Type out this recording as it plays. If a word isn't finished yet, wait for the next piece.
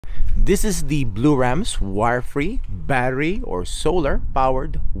This is the Blurams Wire Free Battery or solar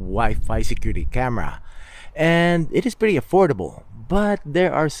powered Wi-Fi security camera, and it is pretty affordable, but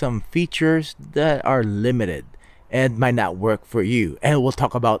there are some features that are limited and might not work for you, and we'll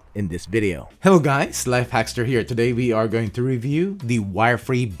talk about in this video. Hello guys, LifeHackster here. Today we are going to review the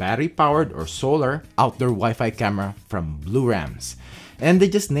wire-free battery-powered or solar outdoor Wi-Fi camera from Blurams. And they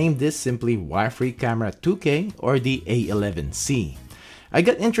just named this simply Wire-Free Camera 2K or the A11C. I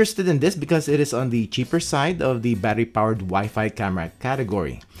got interested in this because it is on the cheaper side of the battery-powered Wi-Fi camera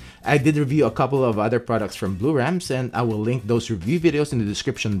category. I did review a couple of other products from Blurams, and I will link those review videos in the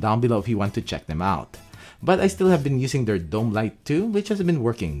description down below if you want to check them out. But I still have been using their dome light too, which has been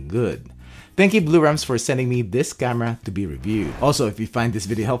working good. Thank you Blurams for sending me this camera to be reviewed. Also, if you find this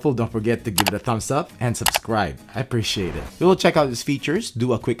video helpful, don't forget to give it a thumbs up and subscribe. I appreciate it. We will check out its features,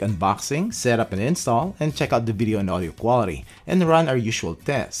 do a quick unboxing, setup and install, and check out the video and audio quality, and run our usual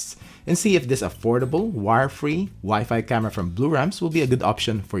tests, and see if this affordable, wire-free Wi-Fi camera from Blurams will be a good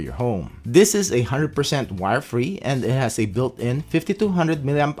option for your home. This is a 100% wire-free, and it has a built-in 5200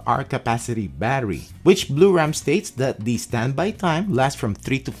 mAh capacity battery, which Blurams states that the standby time lasts from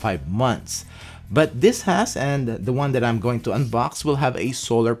 3 to 5 months. But this has, and the one that I'm going to unbox will have a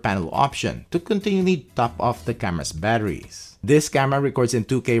solar panel option to continually top off the camera's batteries. This camera records in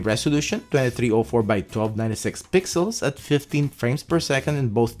 2K resolution, 2304 by 1296 pixels at 15 frames per second in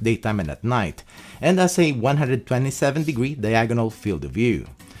both daytime and at night, and has a 127-degree diagonal field of view.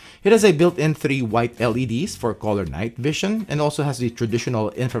 It has a built-in 3 white LEDs for color night vision, and also has the traditional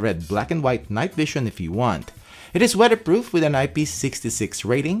infrared black and white night vision if you want. It is weatherproof with an IP66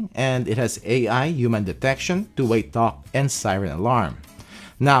 rating, and it has AI human detection, two-way talk, and Siren alarm.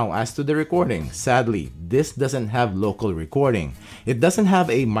 Now, as to the recording, sadly, this doesn't have local recording. It doesn't have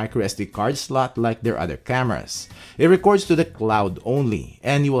a microSD card slot like their other cameras. It records to the cloud only,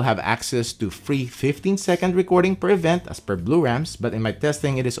 and you will have access to free 15-second recording per event as per Blurams, but in my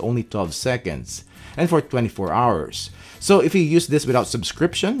testing it is only 12 seconds, and for 24 hours. So if you use this without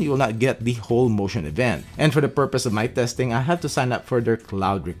subscription, you will not get the whole motion event. And for the purpose of my testing, I had to sign up for their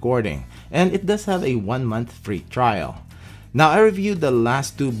cloud recording, and it does have a 1-month free trial. Now, I reviewed the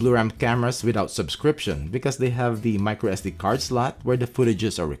last two Blurams cameras without subscription because they have the microSD card slot where the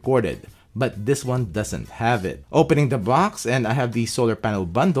footages are recorded, but this one doesn't have it. Opening the box, and I have the solar panel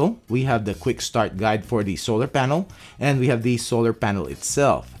bundle. We have the quick start guide for the solar panel, and we have the solar panel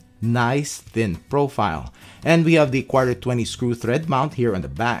itself. Nice thin profile, and we have the 1/4 screw thread mount here on the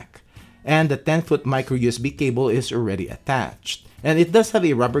back, and the 10-foot micro USB cable is already attached. And it does have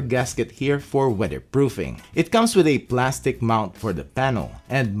a rubber gasket here for weatherproofing. It comes with a plastic mount for the panel,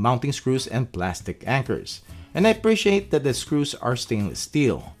 and mounting screws and plastic anchors. And I appreciate that the screws are stainless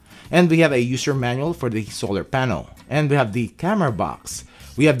steel. And we have a user manual for the solar panel. And we have the camera box.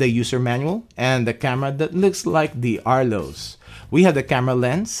 We have the user manual and the camera that looks like the Arlos. We have the camera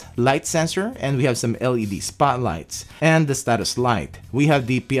lens, light sensor, and we have some LED spotlights, and the status light. We have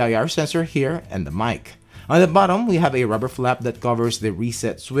the PIR sensor here and the mic. On the bottom, we have a rubber flap that covers the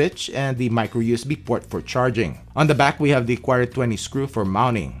reset switch and the micro USB port for charging. On the back, we have the 1/4 screw for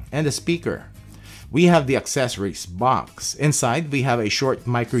mounting and the speaker. We have the accessories box. Inside, we have a short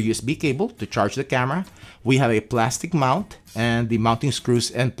micro USB cable to charge the camera. We have a plastic mount and the mounting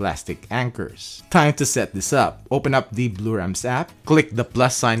screws and plastic anchors. Time to set this up. Open up the Blurams app, click the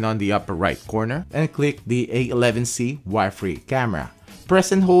plus sign on the upper right corner, and click the A11C wire-free camera.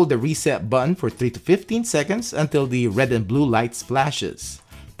 Press and hold the reset button for 3 to 15 seconds until the red and blue lights flashes.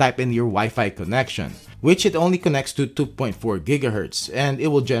 Type in your Wi-Fi connection, which it only connects to 2.4 GHz, and it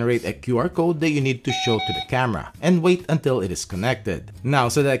will generate a QR code that you need to show to the camera, and wait until it is connected. Now,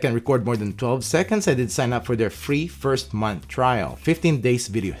 so that I can record more than 12 seconds, I did sign up for their free first month trial, 15 days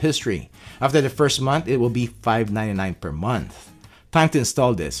video history. After the first month, it will be $5.99 per month. Time to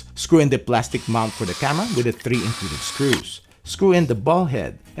install this. Screw in the plastic mount for the camera with the 3 included screws. Screw in the ball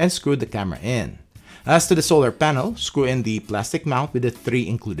head, and screw the camera in. As to the solar panel, screw in the plastic mount with the 3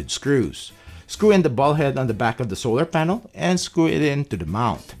 included screws. Screw in the ball head on the back of the solar panel, and screw it into the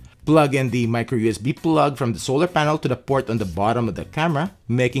mount. Plug in the micro USB plug from the solar panel to the port on the bottom of the camera,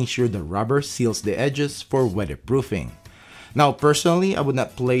 making sure the rubber seals the edges for weatherproofing. Now, personally, I would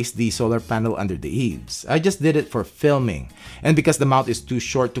not place the solar panel under the eaves. I just did it for filming. And because the mount is too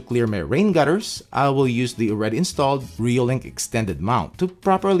short to clear my rain gutters, I will use the already installed Reolink extended mount to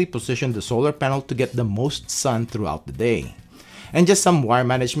properly position the solar panel to get the most sun throughout the day. And just some wire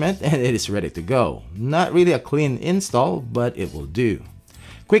management and it is ready to go. Not really a clean install, but it will do.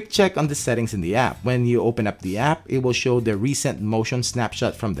 Quick check on the settings in the app. When you open up the app, it will show the recent motion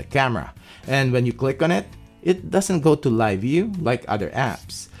snapshot from the camera. And when you click on it, it doesn't go to live view like other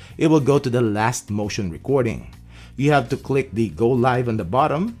apps. it will go to the last motion recording. You have to click the Go Live on the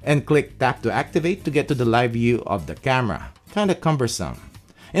bottom and click Tap to activate to get to the live view of the camera. Kinda cumbersome.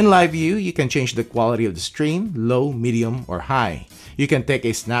 In live view, you can change the quality of the stream, low, medium, or high. You can take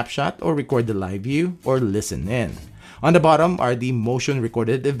a snapshot or record the live view or listen in. On the bottom are the motion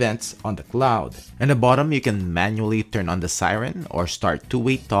recorded events on the cloud. At the bottom, you can manually turn on the Siren or start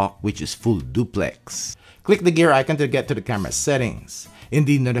two-way talk, which is full duplex. Click the gear icon to get to the camera settings. In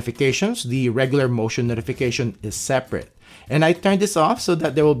the notifications, the regular motion notification is separate. And I turned this off so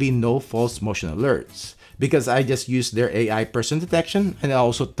that there will be no false motion alerts, because I just used their AI person detection, and I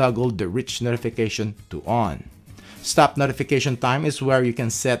also toggled the rich notification to on. Stop notification time is where you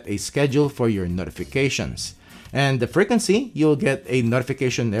can set a schedule for your notifications. And the frequency, you'll get a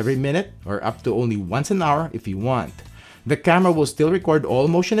notification every minute or up to only once an hour if you want. The camera will still record all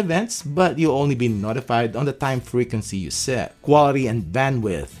motion events, but you'll only be notified on the time frequency you set. Quality and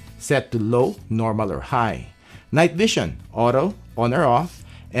bandwidth, set to low, normal, or high. Night vision, auto, on or off,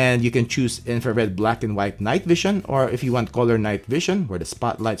 and you can choose infrared black and white night vision, or if you want color night vision, where the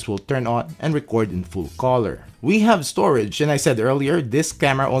spotlights will turn on and record in full color. We have storage, and I said earlier, this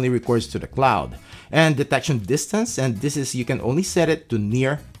camera only records to the cloud. And detection distance, and this is, you can only set it to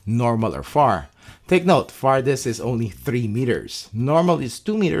near, normal, or far. Take note, farthest is only 3 meters, normal is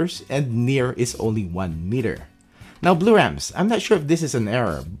 2 meters, and near is only 1 meter. Now Blurams, I'm not sure if this is an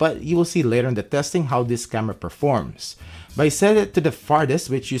error, but you will see later in the testing how this camera performs. But I set it to the farthest,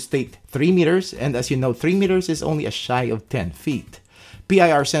 which you state 3 meters, and as you know, 3 meters is only a shy of 10 feet.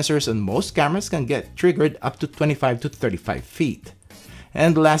 PIR sensors on most cameras can get triggered up to 25 to 35 feet.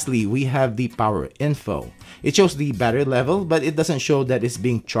 And lastly, we have the power info. It shows the battery level, but it doesn't show that it's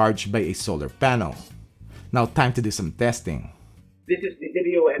being charged by a solar panel. Now time to do some testing. This is the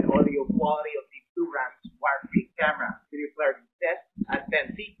video and audio quality of the Blurams Wire Free camera. Video clarity test at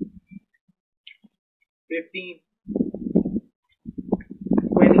 10 feet, 15,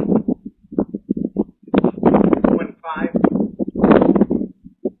 20, 25,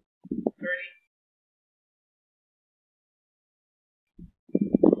 30,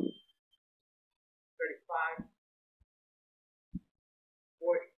 35,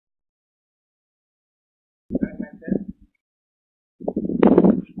 40.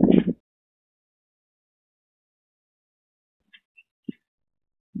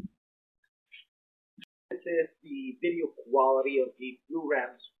 This is the video quality of the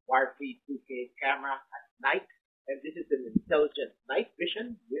Blurams Wire Free 2K camera at night. And this is an intelligent night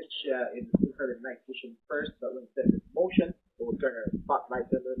vision, which is infrared night vision first, but when set in motion, it will turn a spotlight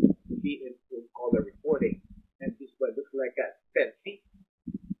on it to be in full color recording. And this is what it looks like at 10 feet,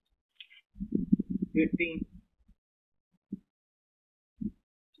 15,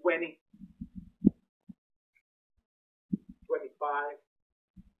 20, 25,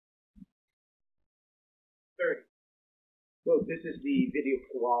 30. So this is the video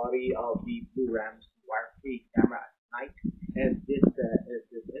quality of the Blurams Wire Free camera at night, and this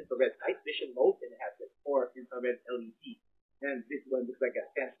is infrared night vision mode, and it has a 4 infrared LED. And this one looks like at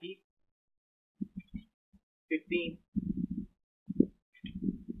 10 feet, 15,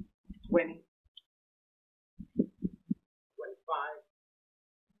 20, 25,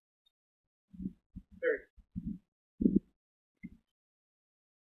 30.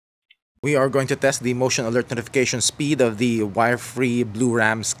 We are going to test the motion alert notification speed of the wire-free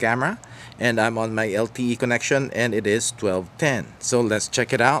Blurams camera, and I'm on my LTE connection and it is 1210. So let's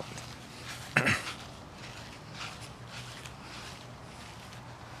check it out.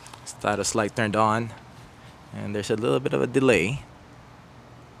 Status light turned on, and there's a little bit of a delay.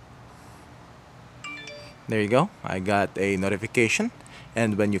 There you go. I got a notification,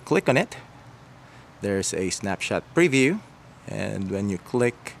 and when you click on it, there's a snapshot preview, and when you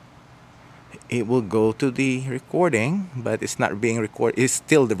click, it will go to the recording, but it's not being recorded. It's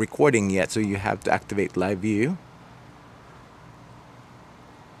still the recording yet, so you have to activate live view.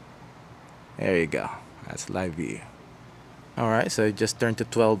 There you go. That's live view. Alright, so it just turned to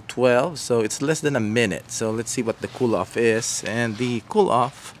 12:12, so it's less than a minute. So let's see what the cool off is. And the cool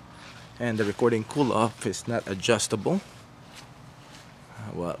off and the recording cool off is not adjustable.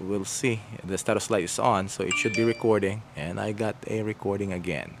 Well, we'll see. The status light is on, so it should be recording, and I got a recording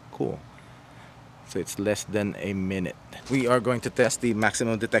again. Cool. So it's less than a minute. We are going to test the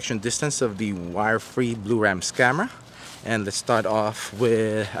maximum detection distance of the wire-free Blurams camera, and let's start off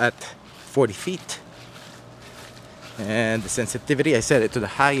with at 40 feet. And the sensitivity, I set it to the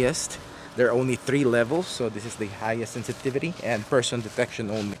highest. There are only 3 levels, so this is the highest sensitivity, and person detection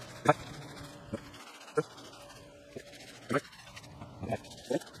only.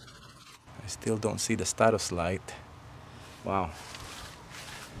 I still don't see the status light. Wow.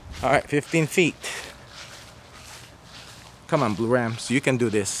 Alright, 15 feet. Come on, Blurams, you can do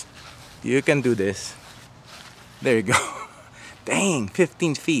this. You can do this. There you go. Dang,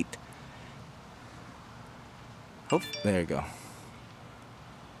 15 feet. Oh, there you go.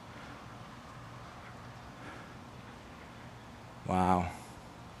 Wow.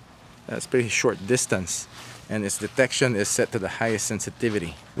 That's pretty short distance. And its detection is set to the highest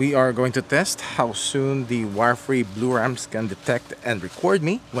sensitivity. We are going to test how soon the wire-free Blurams can detect and record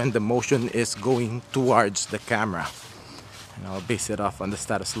me when the motion is going towards the camera. And I'll base it off on the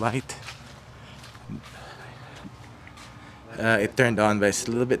status light. It turned on, but it's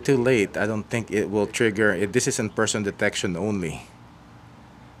a little bit too late. I don't think it will trigger. This is in-person detection only.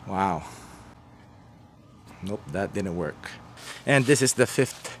 Wow. Nope, that didn't work. And this is the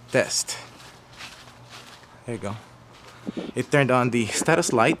 5th test. There you go. It turned on the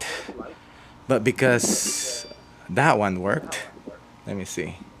status light, but because that one worked, let me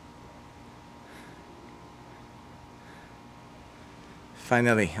see.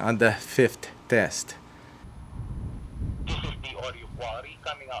 Finally, on the 5th test. This is the audio quality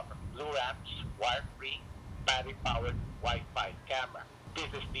coming out from Blurams Wire Free Battery Powered Wi-Fi camera. This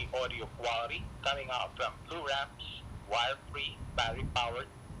is the audio quality coming out from Blurams Wire Free Battery Powered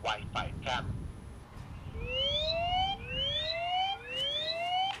Wi-Fi camera.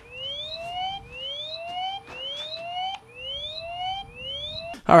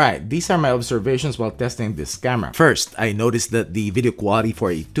 Alright, these are my observations while testing this camera. First, I noticed that the video quality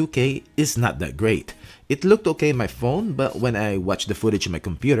for a 2K is not that great. It looked okay on my phone, but when I watch the footage on my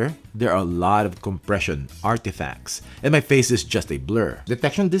computer, there are a lot of compression artifacts, and my face is just a blur.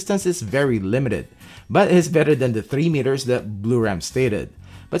 Detection distance is very limited, but it is better than the 3 meters that Blurams stated,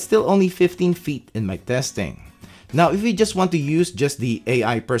 but still only 15 feet in my testing. Now, if you just want to use just the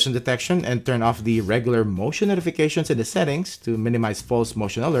AI person detection and turn off the regular motion notifications in the settings to minimize false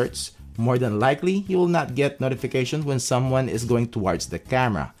motion alerts, more than likely you will not get notifications when someone is going towards the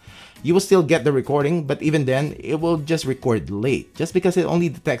camera. You will still get the recording, but even then, it will just record late, just because it only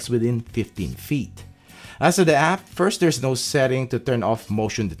detects within 15 feet. As for the app, first there's no setting to turn off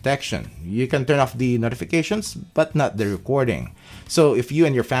motion detection. You can turn off the notifications, but not the recording. So if you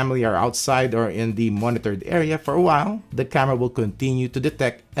and your family are outside or in the monitored area for a while, the camera will continue to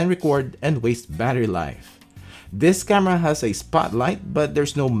detect and record and waste battery life. This camera has a spotlight, but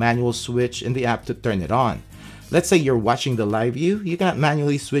there's no manual switch in the app to turn it on. Let's say you're watching the live view, you cannot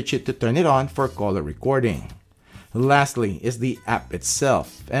manually switch it to turn it on for color recording. Lastly is the app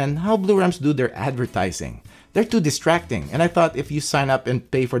itself and how Blurams do their advertising. They're too distracting, and I thought if you sign up and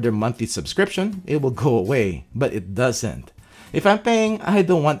pay for their monthly subscription, it will go away, but it doesn't. If I'm paying, I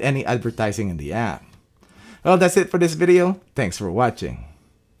don't want any advertising in the app. Well, that's it for this video. Thanks for watching.